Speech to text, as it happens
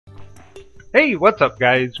Hey, what's up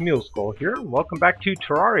guys? Muleskull here, and welcome back to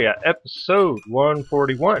Terraria, episode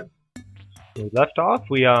 141. When we left off,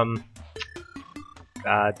 we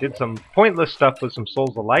did some pointless stuff with some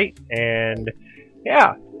Souls of Light, and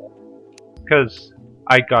yeah, because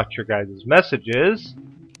I got your guys' messages,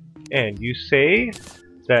 and you say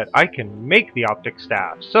that I can make the Optic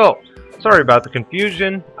Staff. So, sorry about the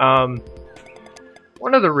confusion.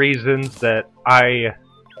 One of the reasons that I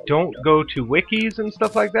don't go to wikis and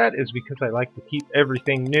stuff like that is because I like to keep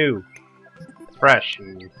everything new, fresh,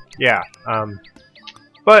 and yeah.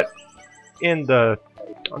 But in the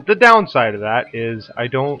downside of that is I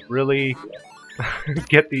don't really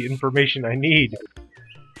get the information I need.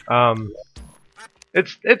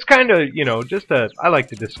 It's kind of, you know, just I like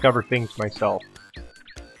to discover things myself,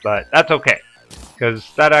 but that's okay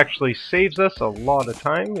because that actually saves us a lot of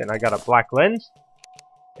time. And I got a black lens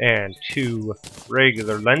and 2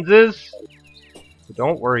 regular lenses. So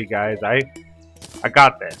don't worry guys, I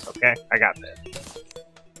got this, okay? I got this.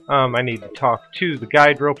 I need to talk to the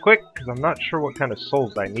guide real quick because I'm not sure what kind of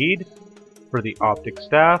souls I need for the Optic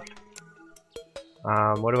Staff.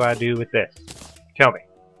 What do I do with this? Tell me.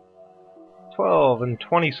 12 and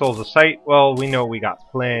 20 souls of sight. Well, we know we got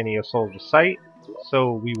plenty of souls of sight,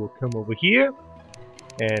 so we will come over here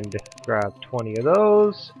and grab 20 of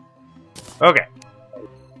those. Okay.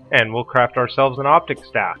 And we'll craft ourselves an Optic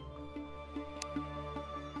Staff.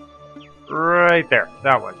 Right there,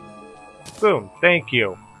 that one. Boom, thank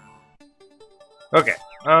you. Okay,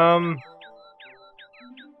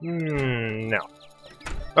 no.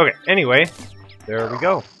 Okay, anyway, there we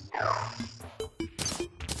go.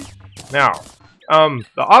 Now, the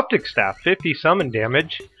Optic Staff, 50 summon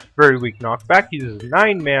damage, very weak knockback, uses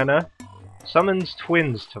 9 mana, summons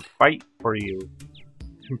twins to fight for you.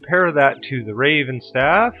 Compare that to the Raven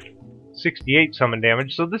Staff, 68 summon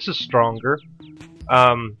damage, so this is stronger.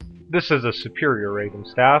 This is a superior Raven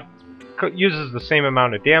Staff. Uses the same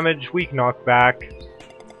amount of damage, weak knockback.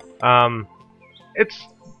 The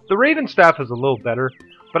Raven Staff is a little better,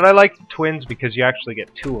 but I like the twins because you actually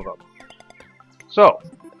get 2 of them. So,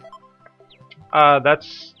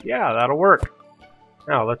 that'll work.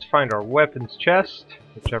 Now let's find our weapons chest,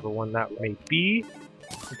 whichever one that may be.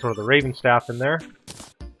 We'll throw the Raven Staff in there.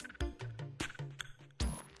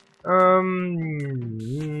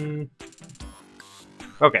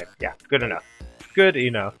 Okay, yeah, good enough. Good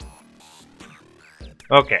enough.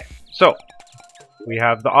 Okay, so we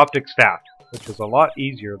have the Optic Staff, which is a lot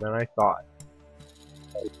easier than I thought.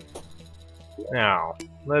 Now,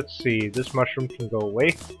 let's see, this mushroom can go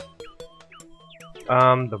away.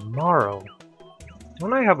 The marrow.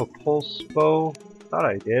 Don't I have a pulse bow? Thought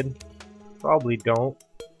I did. Probably don't.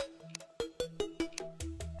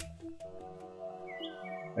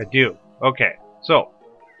 I do. Okay, so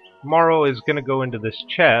marrow is gonna go into this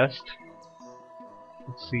chest.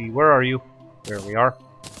 Let's see, where are you? There we are.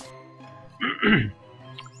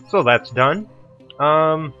 So that's done.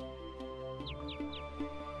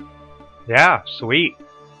 Yeah, sweet.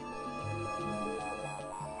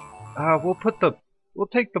 We'll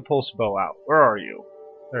take the pulse bow out. Where are you?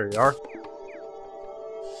 There you are.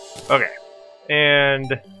 Okay.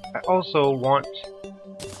 And I also want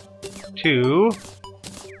to,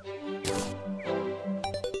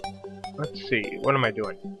 let's see, what am I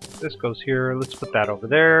doing? This goes here, let's put that over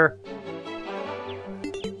there.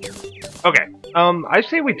 Okay, I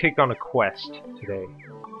say we take on a quest today.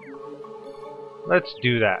 Let's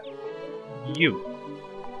do that. You.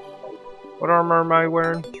 What armor am I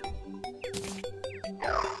wearing?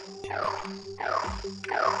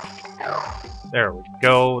 There we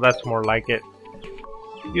go, that's more like it.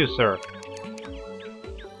 You, sir.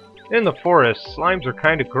 In the forest, slimes are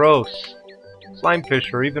kinda gross. Slime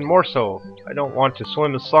fish are even more so. I don't want to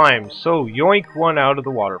swim with slimes, so yoink one out of the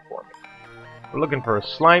water for me. We're looking for a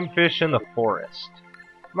slime fish in the forest.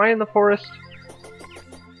 Am I in the forest?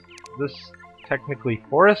 Is this technically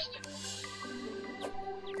forest?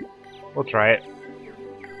 We'll try it.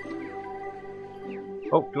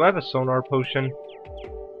 Oh, do I have a sonar potion?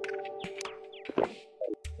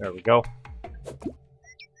 There we go.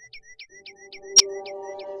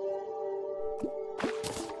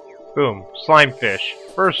 Boom. Slime fish.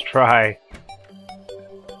 First try.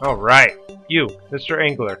 Alright. You, Mr.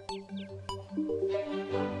 Angler.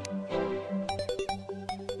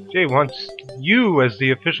 Jay wants you as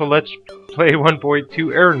the official Let's Play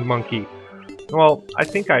 1.2 errand monkey. Well, I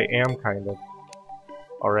think I am kind of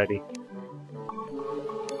already.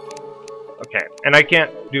 Okay, and I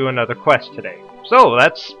can't do another quest today. So,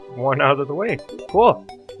 that's one out of the way. Cool.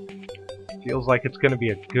 Feels like it's gonna be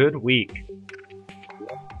a good week.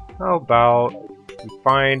 How about we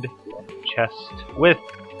find a chest with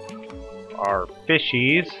our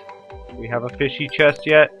fishies. Do we have a fishy chest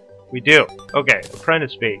yet? We do. Okay,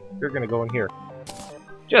 apprentice bait. You're gonna go in here.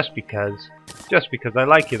 Just because. Just because I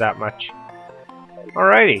like you that much.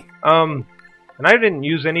 Alrighty. And I didn't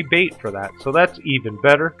use any bait for that, so that's even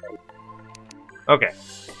better. Okay,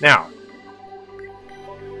 now.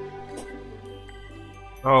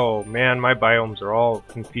 Oh man, my biomes are all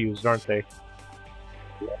confused, aren't they?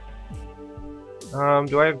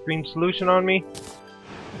 Do I have green solution on me?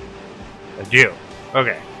 I do.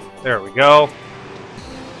 Okay, there we go.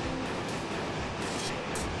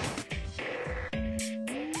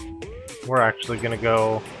 We're actually gonna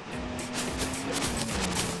go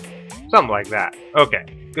something like that. Okay,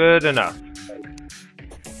 good enough.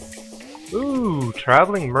 Ooh,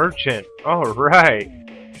 traveling merchant. Alright.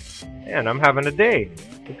 Man, I'm having a day.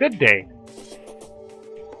 A good day.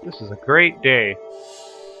 This is a great day.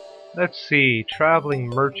 Let's see, traveling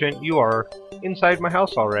merchant, you are inside my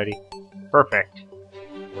house already. Perfect.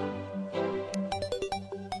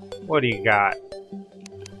 What do you got?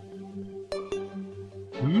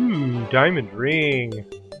 Ooh, diamond ring.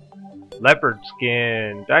 Leopard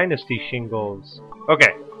skin. Dynasty shingles.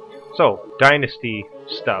 Okay, so, dynasty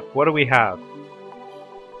stuff. What do we have?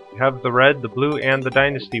 We have the red, the blue, and the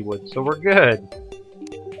dynasty wood, so we're good.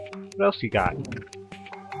 What else you got?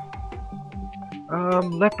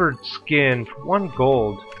 Leopard skin for 1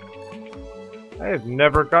 gold. I have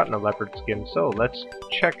never gotten a leopard skin, so let's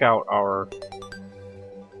check out our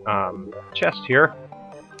chest here.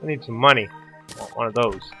 I need some money. I want one of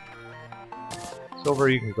those. Silver,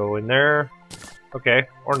 you can go in there. Okay,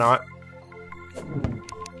 or not.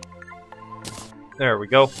 There we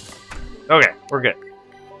go. Okay, we're good.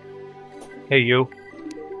 Hey, you.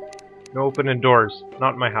 No opening doors.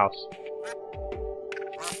 Not in my house.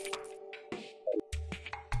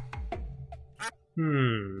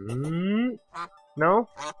 No?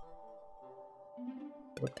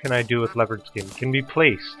 What can I do with leopard skin? Can be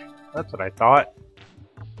placed. That's what I thought.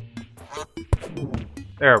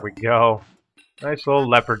 There we go. Nice little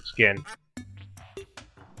leopard skin.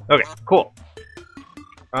 Okay, cool.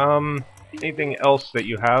 Anything else that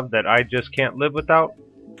you have that I just can't live without?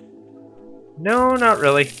 No, not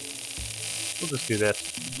really. We'll just do this.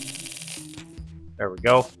 There we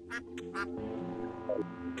go.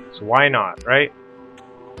 So why not, right?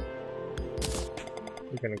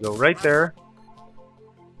 We're gonna go right there.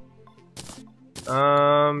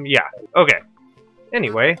 Yeah. Okay.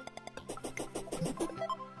 Anyway.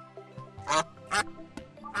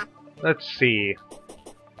 Let's see.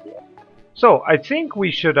 So, I think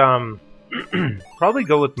we should, probably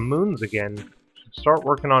go with moons again. Should start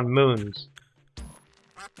working on moons.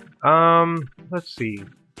 Let's see.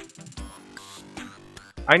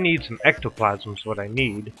 I need some ectoplasm is what I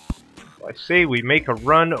need. So I say we make a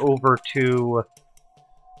run over to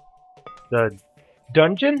the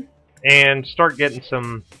dungeon and start getting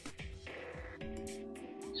some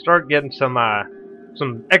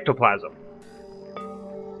ectoplasm.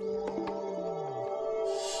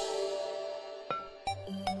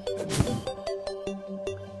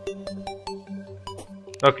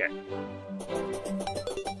 Okay.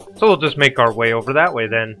 So we'll just make our way over that way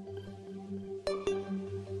then.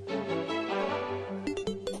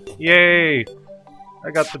 Yay!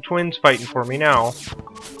 I got the twins fighting for me now.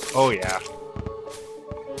 Oh yeah.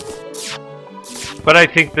 But I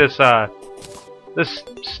think this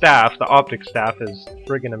staff, the Optic staff, is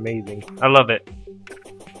friggin' amazing. I love it.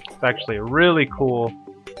 It's actually a really cool,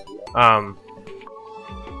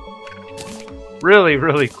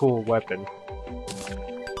 really cool weapon.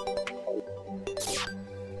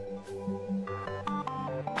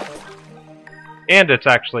 And it's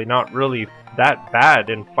actually not really that bad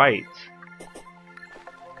in fights.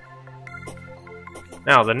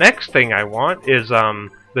 Now, the next thing I want is,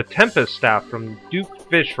 the Tempest Staff from Duke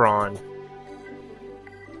Fishron.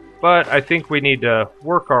 But I think we need to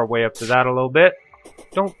work our way up to that a little bit.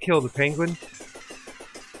 Don't kill the penguin.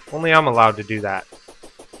 Only I'm allowed to do that.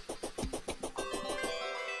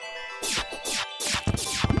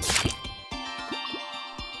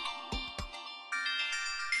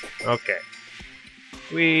 Okay.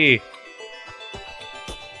 Whee!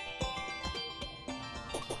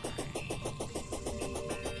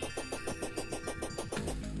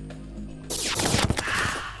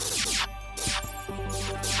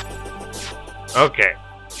 Okay.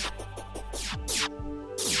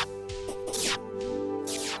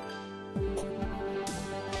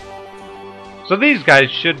 So these guys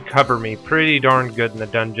should cover me pretty darn good in the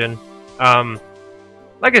dungeon.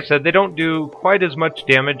 Like I said, they don't do quite as much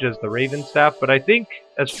damage as the Raven Staff, but I think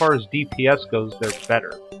as far as DPS goes, they're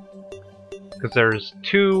better. Because there's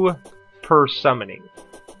 2 per summoning.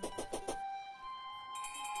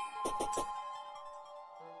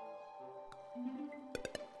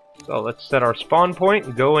 So let's set our spawn point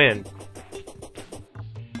and go in.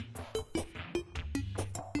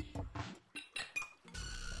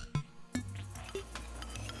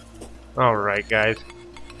 Alright guys.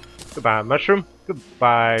 Goodbye mushroom.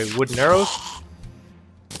 Goodbye wooden arrows.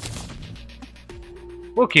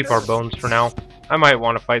 We'll keep our bones for now. I might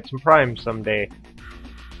want to fight some primes someday.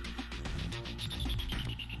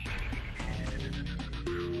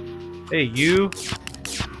 Hey you.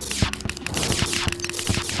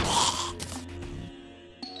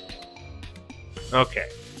 Okay.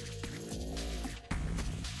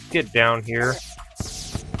 Get down here.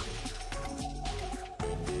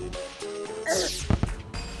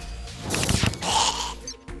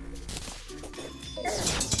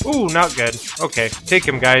 Ooh, not good. Okay, take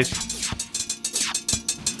him, guys.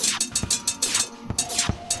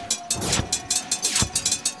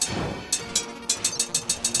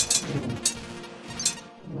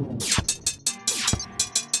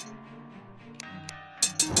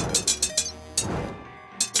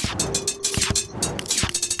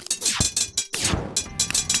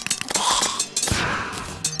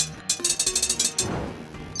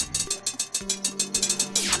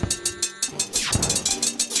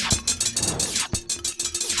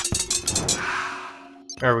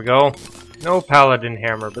 There we go. No paladin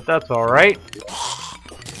hammer, but that's alright.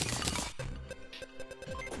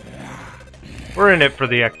 We're in it for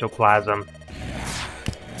the ectoplasm.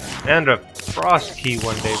 And a frost key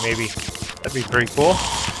one day, maybe. That'd be pretty cool.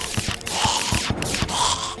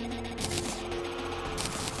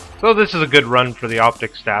 So this is a good run for the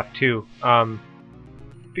Optic staff, too.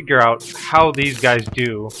 Figure out how these guys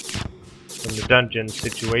do in the dungeon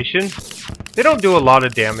situation. They don't do a lot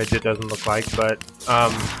of damage, it doesn't look like, but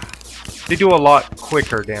they do a lot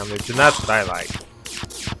quicker damage, and that's what I like.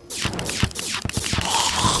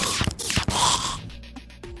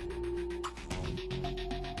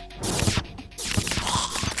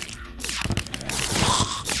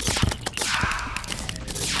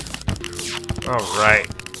 Alright.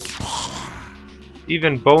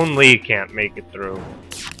 Even Bone Lee can't make it through.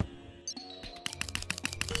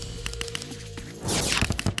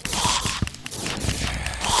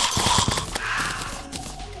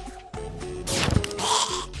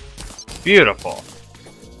 Beautiful.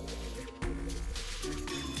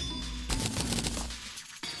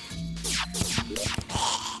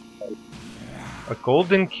 A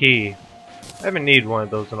golden key. I haven't needed one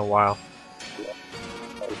of those in a while.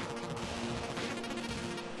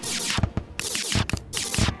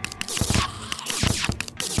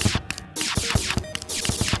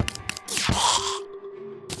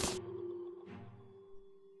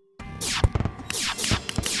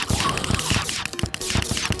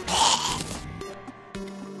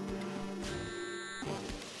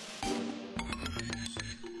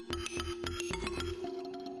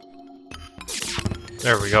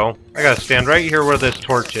 There we go. I gotta stand right here where this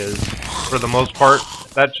torch is. For the most part,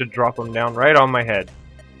 that should drop them down right on my head.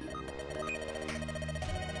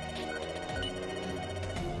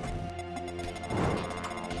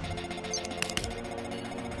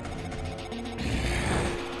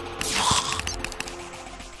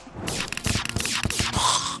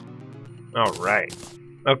 Alright.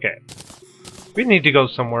 Okay. We need to go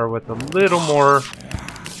somewhere with a little more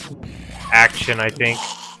action, I think.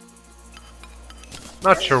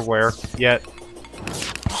 Not sure where yet.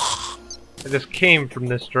 I just came from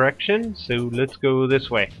this direction, so let's go this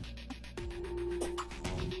way.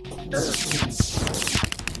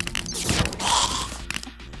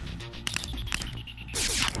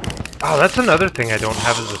 Oh, that's another thing I don't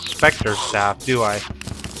have is a Spectre staff, do I?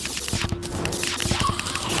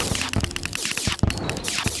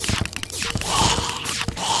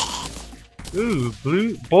 Ooh,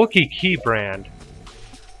 blue bulky key brand.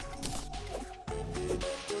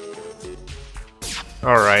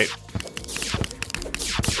 Alright.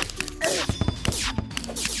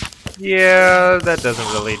 Yeah, that doesn't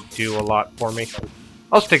really do a lot for me.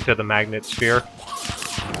 I'll stick to the magnet sphere.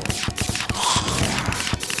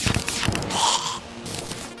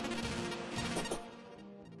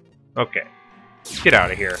 Okay. Let's get out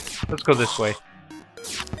of here. Let's go this way.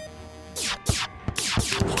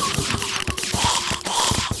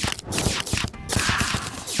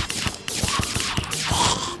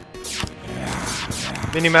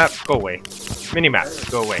 Minimap, go away.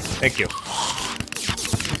 Minimap, go away. Thank you.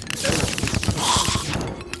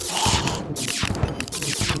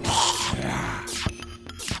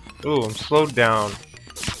 Ooh, I'm slowed down.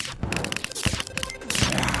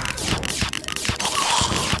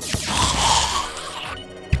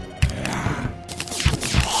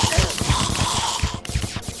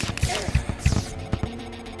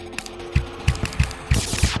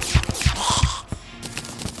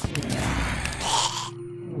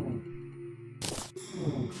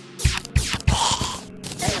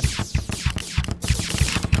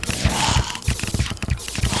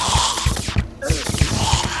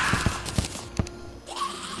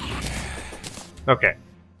 Okay.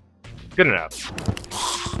 Good enough.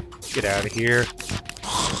 Get out of here.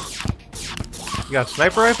 You got a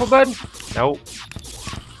sniper rifle, bud? Nope.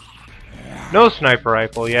 No sniper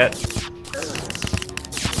rifle yet.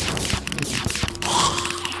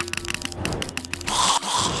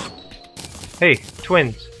 Hey,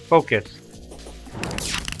 twins, focus.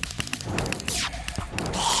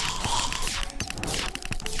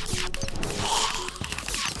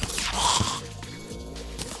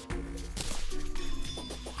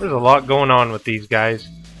 There's a lot going on with these guys.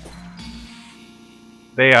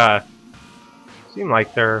 They, seem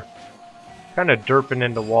like they're kind of derping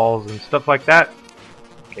into walls and stuff like that.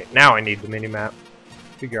 Okay, now I need the minimap.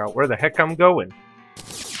 Figure out where the heck I'm going.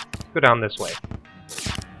 Go down this way.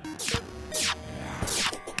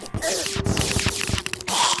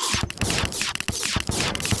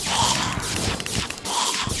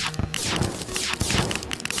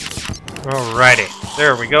 Alrighty,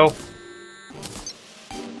 there we go.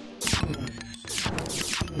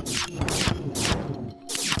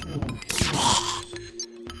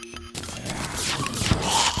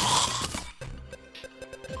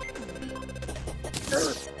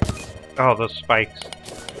 Oh, those spikes.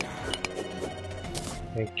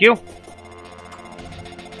 Thank you.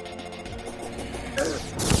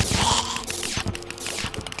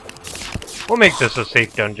 We'll make this a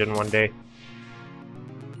safe dungeon one day.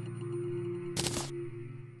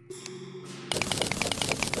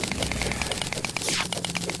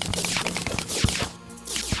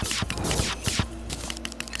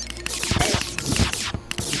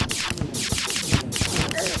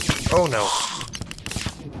 Oh no.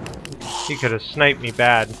 He could have sniped me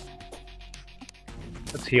bad.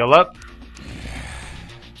 Let's heal up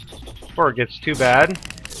before it gets too bad.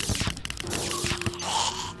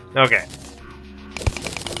 Okay.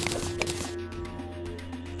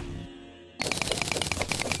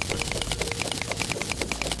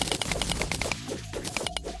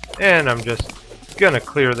 And I'm just gonna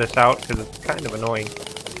clear this out because it's kind of annoying.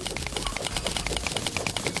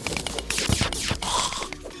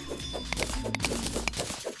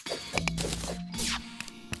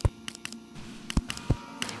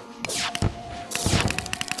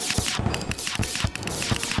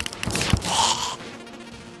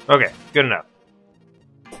 Okay, good enough.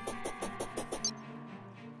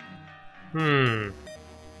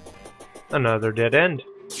 Another dead end.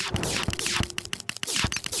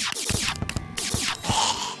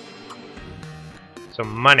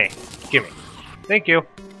 Some money. Gimme. Thank you.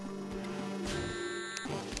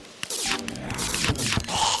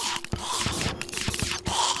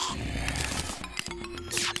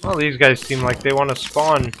 Well, these guys seem like they want to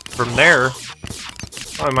spawn from there.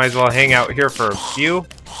 Well, I might as well hang out here for a few.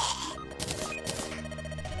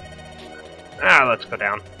 Ah, let's go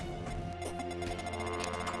down.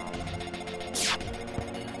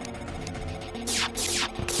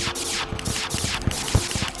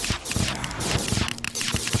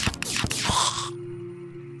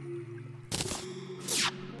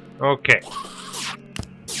 Okay.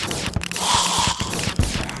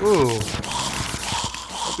 Ooh.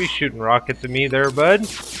 Don't be shooting rockets at me there, bud.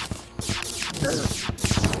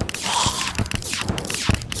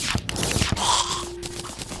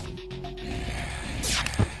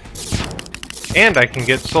 And I can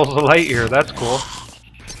get Souls of Light here, that's cool.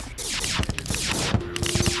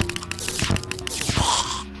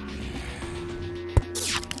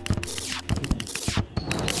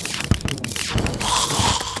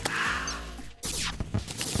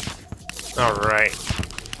 Alright.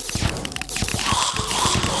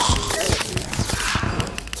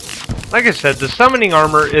 Like I said, the summoning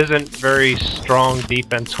armor isn't very strong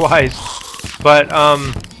defense-wise, but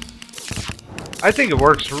I think it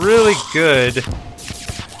works really good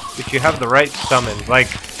if you have the right summons. Like,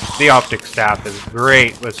 the Optic staff is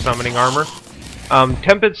great with summoning armor.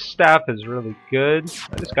 Tempest staff is really good.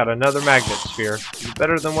 I just got another magnet sphere. Is it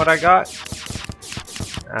better than what I got?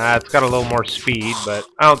 It's got a little more speed, but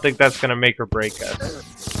I don't think that's going to make or break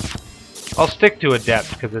us. I'll stick to Adept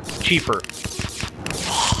because it's cheaper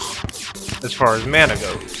as far as mana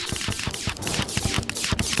goes.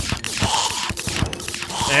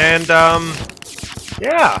 And,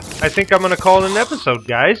 yeah, I think I'm going to call it an episode,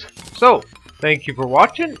 guys. So, thank you for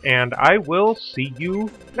watching, and I will see you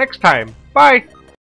next time. Bye!